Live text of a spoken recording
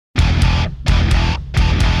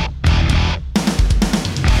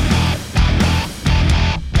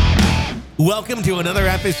Welcome to another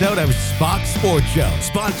episode of SPACH'S Sports Show,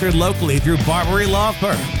 sponsored locally through Barbary Law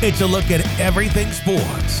Firm. It's a look at everything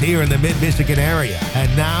sports here in the Mid-Michigan area.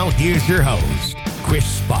 And now, here's your host,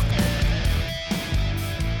 Chris Spockman.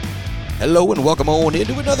 Hello and welcome on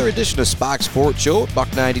into another edition of SPACH'S Sports Show at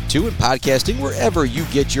Buck 92 and podcasting wherever you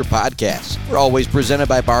get your podcasts. We're always presented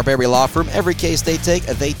by Barbary Law Firm. Every case they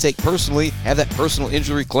take personally. Have that personal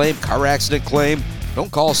injury claim, car accident claim. Don't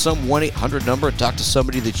call some 1-800 number and talk to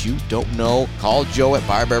somebody that you don't know. Call Joe at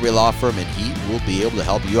Barbary Law Firm and he will be able to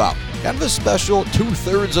help you out. Kind of a special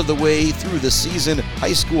 2/3 of the way through the season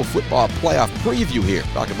high school football playoff preview here.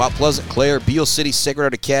 Talking about Pleasant Clare, Beale City, Sacred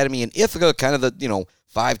Heart Academy, and Ithaca, kind of the,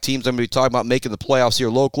 5 teams I'm going to be talking about making the playoffs here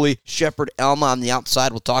locally. Shepherd, Alma on the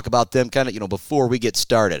outside. We'll talk about them kind of, before we get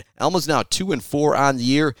started. Alma's now 2-4 on the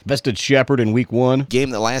year. Bested Shepherd in week 1. Game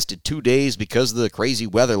that lasted 2 days because of the crazy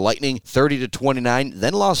weather. Lightning 30-29,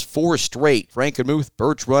 then lost 4 straight. Frankenmuth,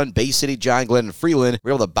 Birch Run, Bay City, John Glenn, and Freeland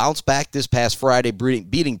were able to bounce back this past Friday,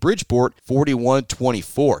 beating Bridgeport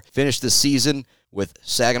 41-24. Finished the season with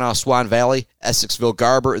Saginaw, Swan Valley, Essexville,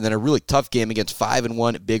 Garber, and then a really tough game against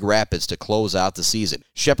 5-1 Big Rapids to close out the season.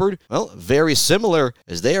 Shepherd, well, very similar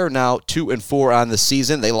as they are now 2-4 on the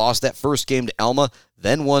season. They lost that first game to Alma,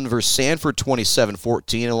 then won versus Sanford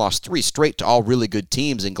 27-14 and lost 3 straight to all really good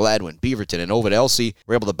teams in Gladwin, Beaverton, and Ovid Elsie.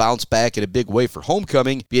 Were able to bounce back in a big way for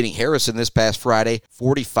homecoming, beating Harrison this past Friday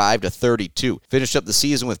 45-32. Finished up the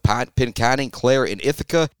season with Pinconning, Clare, and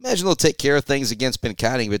Ithaca. Imagine they'll take care of things against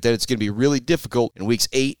Pinconning, but then it's going to be really difficult in weeks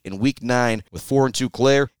 8 and week 9 with 4-2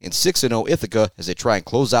 Clare and 6-0 Ithaca as they try and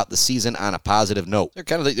close out the season on a positive note. They're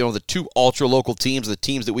kind of the 2 ultra-local teams, the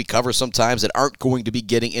teams that we cover sometimes that aren't going to be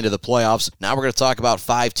getting into the playoffs. Now we're going to talk about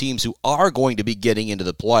 5 teams who are going to be getting into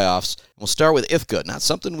the playoffs. We'll start with Ithaca, not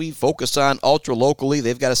something we focus on ultra-locally.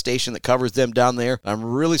 They've got a station that covers them down there. I'm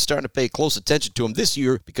really starting to pay close attention to them this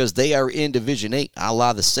year because they are in Division 8, a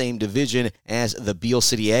la the same division as the Beale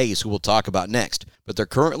City Aggies, who we'll talk about next. But they're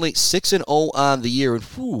currently 6-0 on the year,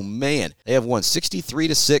 and they have won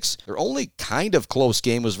 63-6. Their only kind of close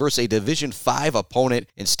game was versus a Division 5 opponent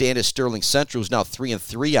in Standish Sterling Central, who's now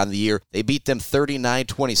 3-3 on the year. They beat them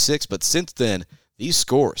 39-26, but since then, these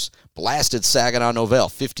scores: blasted Saginaw Novell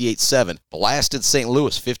 58-7, blasted St.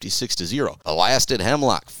 Louis 56-0, blasted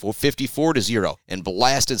Hemlock 54-0, and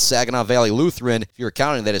blasted Saginaw Valley Lutheran. If you're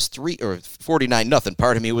counting, that is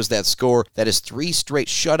 49-0. Was that score. That is 3 straight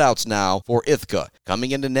shutouts now for Ithaca.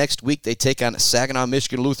 Coming into next week, they take on Saginaw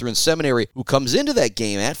Michigan Lutheran Seminary, who comes into that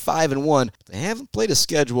game at 5-1. They haven't played a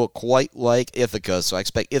schedule quite like Ithaca, so I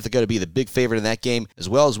expect Ithaca to be the big favorite in that game, as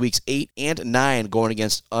well as weeks 8 and 9 going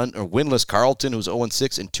against winless Carleton, who's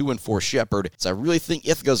 0-6, and 2-4 Shepherd. So I really think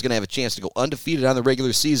Ithaca is going to have a chance to go undefeated on the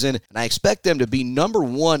regular season, and I expect them to be number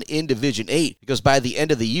 1 in Division 8, because by the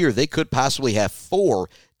end of the year, they could possibly have 4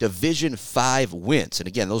 Division 5 wins. And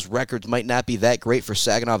again, those records might not be that great for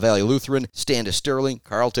Saginaw Valley Lutheran, Standish Sterling,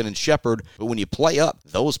 Carleton, and Shepherd, but when you play up,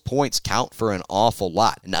 those points count for an awful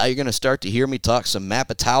lot. And now you're going to start to hear me talk some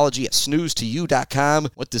mapatology at snoozetoyou.com.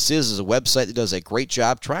 What this is a website that does a great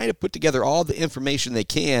job trying to put together all the information they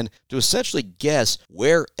can to essentially guess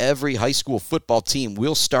where every high school football team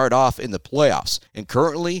will start off in the playoffs. And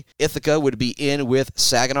currently, Ithaca would be in with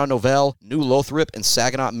Saginaw Novell, New Lothrop, and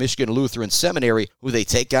Saginaw Michigan Lutheran Seminary, who they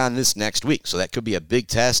take on this next week. So that could be a big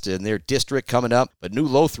test in their district coming up. But New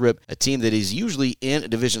Lothrop, a team that is usually in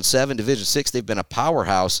Division 7, Division 6, they've been a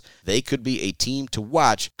powerhouse. They could be a team to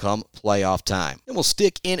watch come playoff time. And we'll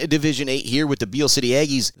stick in Division 8 here with the Beale City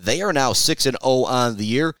Aggies. They are now 6-0 on the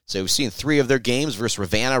year. So we've seen 3 of their games versus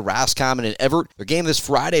Ravenna, Roscommon, and Everett. Their game this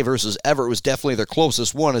Friday versus Everett was definitely their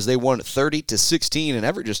closest one, as they won 30-16, and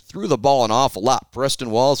Everett just threw the ball an awful lot. Preston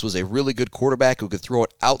Walls was a really good quarterback who could throw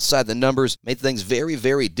it outside the numbers, made things very,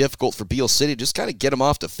 very difficult for Beale City, just kind of get them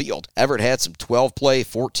off the field. Everett had some 12-play,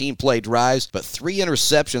 14-play drives, but 3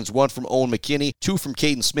 interceptions, 1 from Owen McKinney, 2 from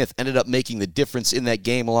Caden Smith, ended up making the difference in that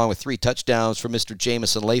game, along with 3 touchdowns from Mr.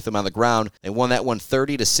 Jamison Latham on the ground. They won that one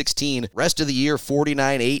 30-16. Rest of the year,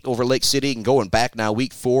 49-8 over Lake City, and going back now,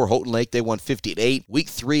 week 4, Houghton Lake, they won 50-8. Week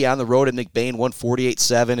 3 on the road at McBain, won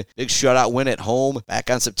 48-7. Big shutout win at home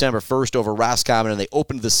back on September 1st over Roscommon, and they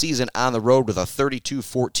opened the season on the road with a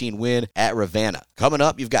 32-14 win at Ravenna. Coming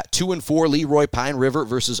up, you've got 2-4 Leroy Pine River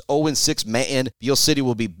versus 0-6 Manton. Beale City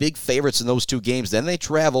will be big favorites in those 2 games. Then they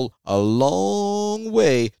travel a long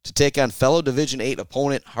way to take on fellow Division 8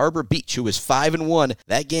 opponent Harbor Beach, who is 5-1.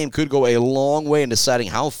 That game could go a long way in deciding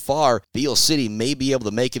how far Beale City may be able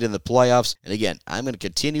to make it in the playoffs. And again, I'm going to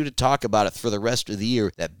continue to talk about it for the rest of the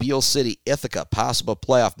year. That Beale City-Ithaca possible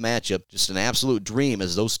playoff matchup, just an absolute dream,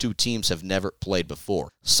 as those 2 teams have never played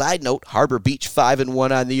before. Side note, Harbor Beach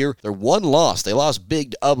 5-1 on the year. Their one loss, they lost big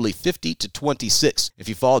big Ubly 50-26. If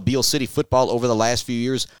you followed Beal City football over the last few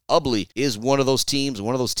years, Ubly is one of those teams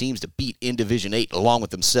to beat in Division 8 along with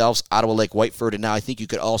themselves, Ottawa Lake Whiteford, and now I think you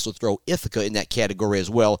could also throw Ithaca in that category as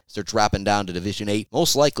well, as they're dropping down to Division 8,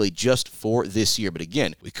 most likely just for this year. But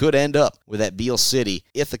again, we could end up with that Beal City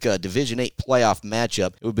Ithaca Division 8 playoff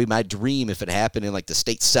matchup. It would be my dream if it happened in like the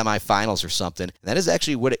state semifinals or something. And that is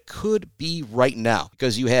actually what it could be right now,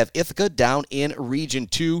 because you have Ithaca down in Region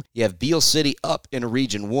 2, you have Beal City up in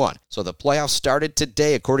Region 1. So the playoffs started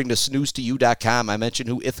today according to snooze2u.com. I mentioned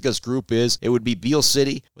who Ithaca's group is. It would be Beal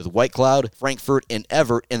City with White Cloud, Frankfurt, and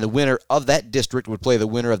Everett, and the winner of that district would play the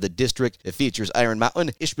winner of the district that features Iron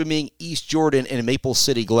Mountain, Ishpeming, East Jordan, and Maple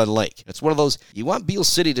City Glen Lake. It's one of those, you want Beal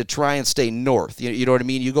City to try and stay north. You know what I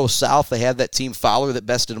mean? You go south, they have that team Fowler that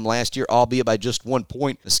bested them last year, albeit by just 1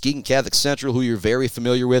 point. Muskegon Catholic Central, who you're very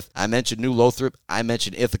familiar with. I mentioned New Lothrop. I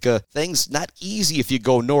mentioned Ithaca. Things not easy if you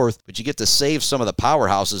go north, but you get to save some of the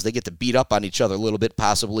powerhouses. They get to beat up on each other a little bit,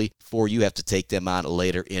 possibly, before you have to take them on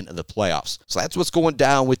later in the playoffs. So that's what's going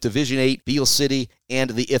down with Division 8, Beal City, and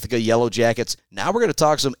the Ithaca Yellow Jackets. Now we're going to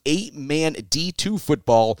talk some 8-man D2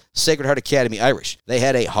 football, Sacred Heart Academy Irish. They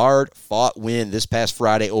had a hard-fought win this past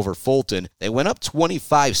Friday over Fulton. They went up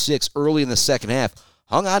 25-6 early in the second half,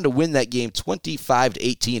 hung on to win that game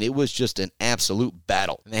 25-18. It was just an absolute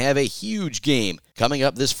battle. And they have a huge game coming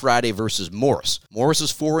up this Friday versus Morris. Morris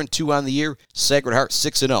is 4-2 on the year, Sacred Heart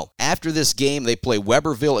 6-0. After this game, they play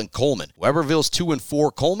Weberville and Coleman. Weberville's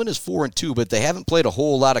 2-4, Coleman is 4-2, but they haven't played a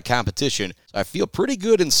whole lot of competition. So I feel pretty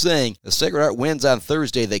good in saying the Sacred Heart wins on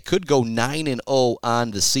Thursday. They could go 9-0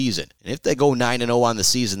 on the season. And if they go 9-0 on the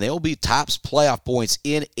season, they'll be tops playoff points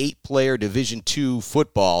in 8-player Division II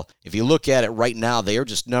football. If you look at it right now, they are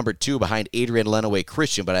just number 2 behind Adrian Lenawee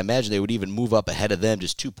Christian, but I imagine they would even move up ahead of them,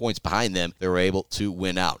 just 2 points behind them. They were able to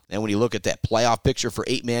win out. And when you look at that playoff picture for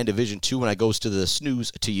 8-man Division II, when I goes to the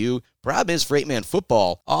snooze to you, problem is for 8-man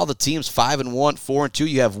football, all the teams 5-1, 4-2.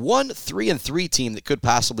 You have one 3-3 team that could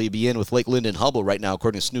possibly be in with Lake Linden Humble right now,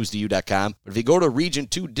 according to snooze2u.com. But if you go to Region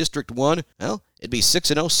 2, District 1, well, it'd be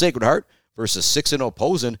 6-0 Sacred Heart versus 6-0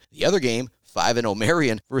 Posen. The other game, 5-0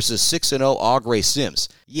 Marion versus 6-0 Augrey Sims.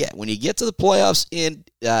 Yeah, when you get to the playoffs in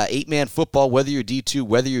 8-man football, whether you're D2,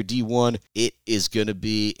 whether you're D1, it is going to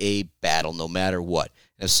be a battle no matter what.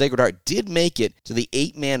 Now, Sacred Heart did make it to the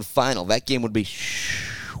 8-man final. That game would be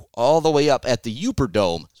all the way up at the Uper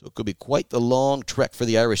Dome. So it could be quite the long trek for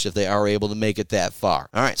the Irish if they are able to make it that far.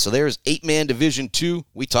 All right, so there's 8-man Division 2.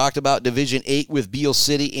 We talked about Division 8 with Beal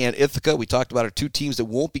City and Ithaca. We talked about our two teams that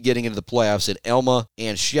won't be getting into the playoffs in Elma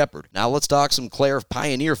and Shepherd. Now let's talk some Clare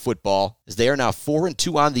Pioneer football, as they are now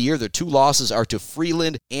 4-2 on the year. Their two losses are to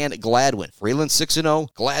Freeland and Gladwin. Freeland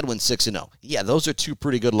 6-0, Gladwin 6-0. Yeah, those are two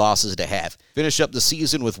pretty good losses to have. Finish up the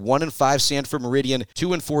season with 1-5 Sanford Meridian,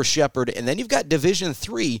 2-4 Shepherd, and then you've got Division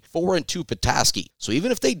 3, 4-2 Petoskey. So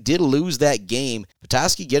even if they did lose that game,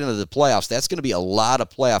 Petoskey get into the playoffs, that's going to be a lot of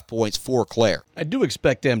playoff points for Clare. I do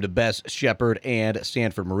expect them to best Shepherd and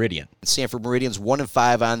Sanford Meridian. Sanford Meridian's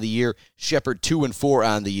 1-5 on the year, Shepherd 2-4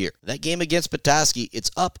 on the year. That game against Petoskey, it's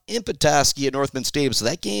up in Petoskey at Northman Stadium, so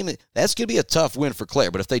that game, that's going to be a tough win for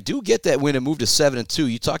Clare. But if they do get that win and move to 7-2,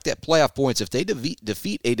 you talk that playoff points, if they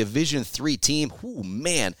defeat a Division 3 team,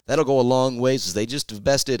 man, that'll go a long ways, as they just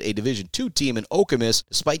bested a Division 2 team in Okemos.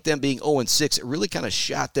 Despite them being 0-6, it really kind of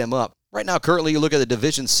shot them up. Right now, currently, you look at the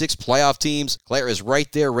Division 6 playoff teams. Clare is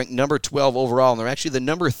right there, ranked number 12 overall, and they're actually the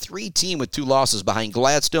number 3 team with 2 losses behind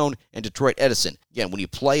Gladstone and Detroit Edison. Again, when you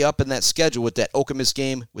play up in that schedule with that Okemos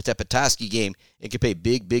game, with that Petoskey game, it can pay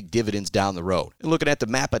big, big dividends down the road. And looking at the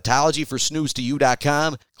mapatology for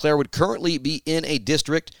snooze2u.com, Clare would currently be in a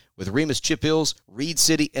district with Remus Chip Hills, Reed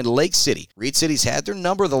City, and Lake City. Reed City's had their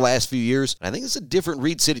number the last few years, and I think it's a different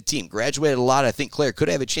Reed City team. Graduated a lot. I think Clare could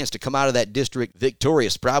have a chance to come out of that district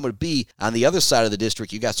victorious. Problem would be, on the other side of the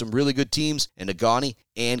district, you got some really good teams in Negaunee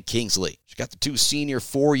and Kingsley. You got the 2 senior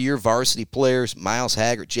 4-year varsity players, Miles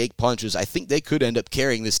Haggart, Jake Punches. I think they could end up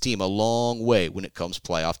carrying this team a long way when it comes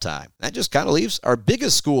playoff time. That just kind of leaves our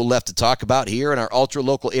biggest school left to talk about here in our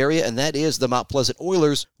ultra-local area, and that is the Mount Pleasant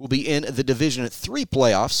Oilers, who will be in the Division 3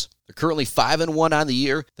 playoffs. They're currently 5-1 on the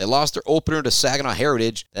year. They lost their opener to Saginaw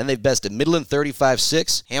Heritage. Then they've bested Midland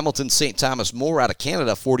 35-6, Hamilton St. Thomas More out of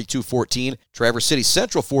Canada 42-14, Traverse City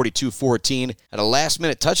Central 42-14, and a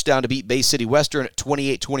last-minute touchdown to beat Bay City Western at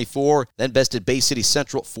 28-24, then bested Bay City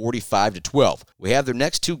Central 45-12. We have their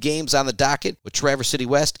next 2 games on the docket with Traverse City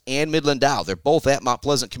West and Midland Dow. They're both at Mount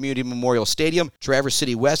Pleasant Community Memorial Stadium. Traverse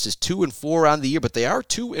City West is 2-4 on the year, but they are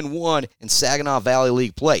 2-1 in Saginaw Valley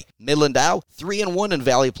League play. Midland Dow 3-1 in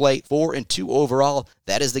Valley play, 4-2 overall.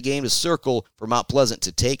 that is the game to circle for Mount Pleasant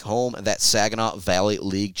to take home that Saginaw Valley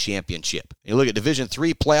League Championship. You look at Division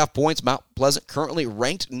III playoff points, Mount Pleasant currently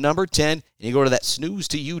ranked number 10, and you go to that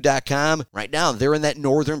snooze2u.com. Right now, they're in that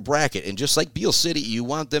northern bracket, and just like Beale City, you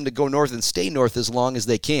want them to go north and stay north as long as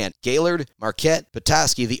they can. Gaylord, Marquette,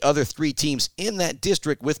 Petoskey, the other three teams in that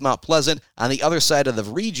district with Mount Pleasant. On the other side of the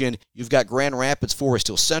region, you've got Grand Rapids, Forest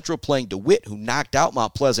Hill Central playing DeWitt, who knocked out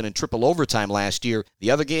Mount Pleasant in triple overtime last year. The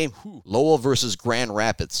other game, Lowell versus Grand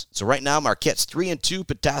Rapids. So right now, Marquette's 3-2,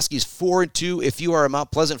 Petoskey's 4-2. If you are a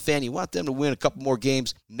Mount Pleasant fan, you want them to win a couple more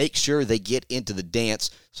games, make sure they get into the dance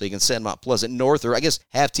so you can send Mount Pleasant north, or I guess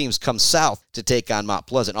have teams come south to take on Mount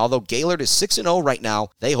Pleasant. Although Gaylord is 6-0 right now,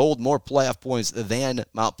 they hold more playoff points than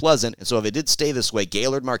Mount Pleasant. And so if it did stay this way,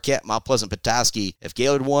 Gaylord, Marquette, Mount Pleasant, Petoskey, if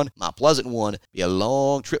Gaylord won, Mount Pleasant won, it'd be a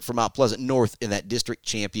long trip for Mount Pleasant north in that district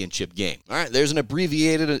championship game. All right, there's an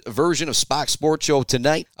abbreviated version of SPACH'S Sports Show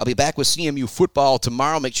tonight. I'll be back with CMU football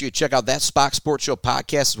tomorrow. Make sure you check out that SPACH'S Sports Show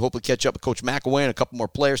podcast. We'll hopefully catch up with Coach McElwain and a couple more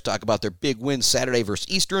players, talk about their big win Saturday versus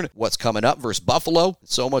Eastern, what's coming up versus Buffalo, and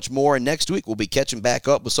so much more. And next week, we'll be catching back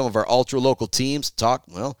up with some of our ultra-local teams. Talk,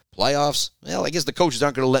 playoffs. Well, I guess the coaches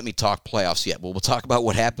aren't going to let me talk playoffs yet, but we'll talk about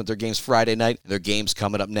what happened at their games Friday night and their games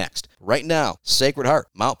coming up next. Right now, Sacred Heart,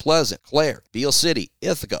 Mount Pleasant, Clare, Beale City,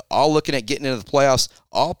 Ithaca, all looking at getting into the playoffs,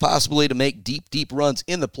 all possibly to make deep, deep runs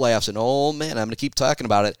in the playoffs. And oh man, I'm going to keep talking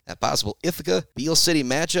about it. That possible Ithaca-Beale City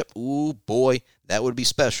matchup, ooh boy, that would be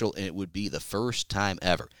special, and it would be the first time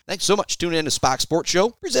ever. Thanks so much for tuning in to SPACH'S Sports Show,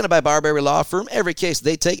 presented by Barberry Law Firm. Every case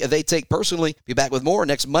they take personally. Be back with more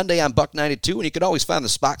next Monday on Buck 92, and you can always find the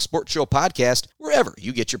SPACH'S Sports Show podcast wherever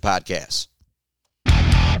you get your podcasts.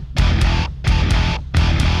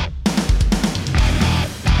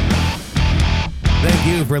 Thank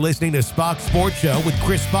you for listening to SPACH'S Sports Show with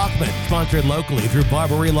Chris Bachman, sponsored locally through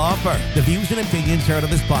Barberry Law Firm. The views and opinions heard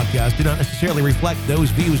on this podcast do not necessarily reflect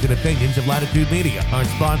those views and opinions of Latitude Media, our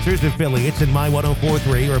sponsors, affiliates, and My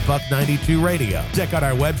 104.3 or Buck 92 Radio. Check out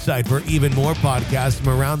our website for even more podcasts from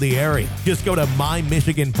around the area. Just go to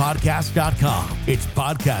mymichiganpodcast.com. It's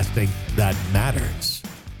podcasting that matters.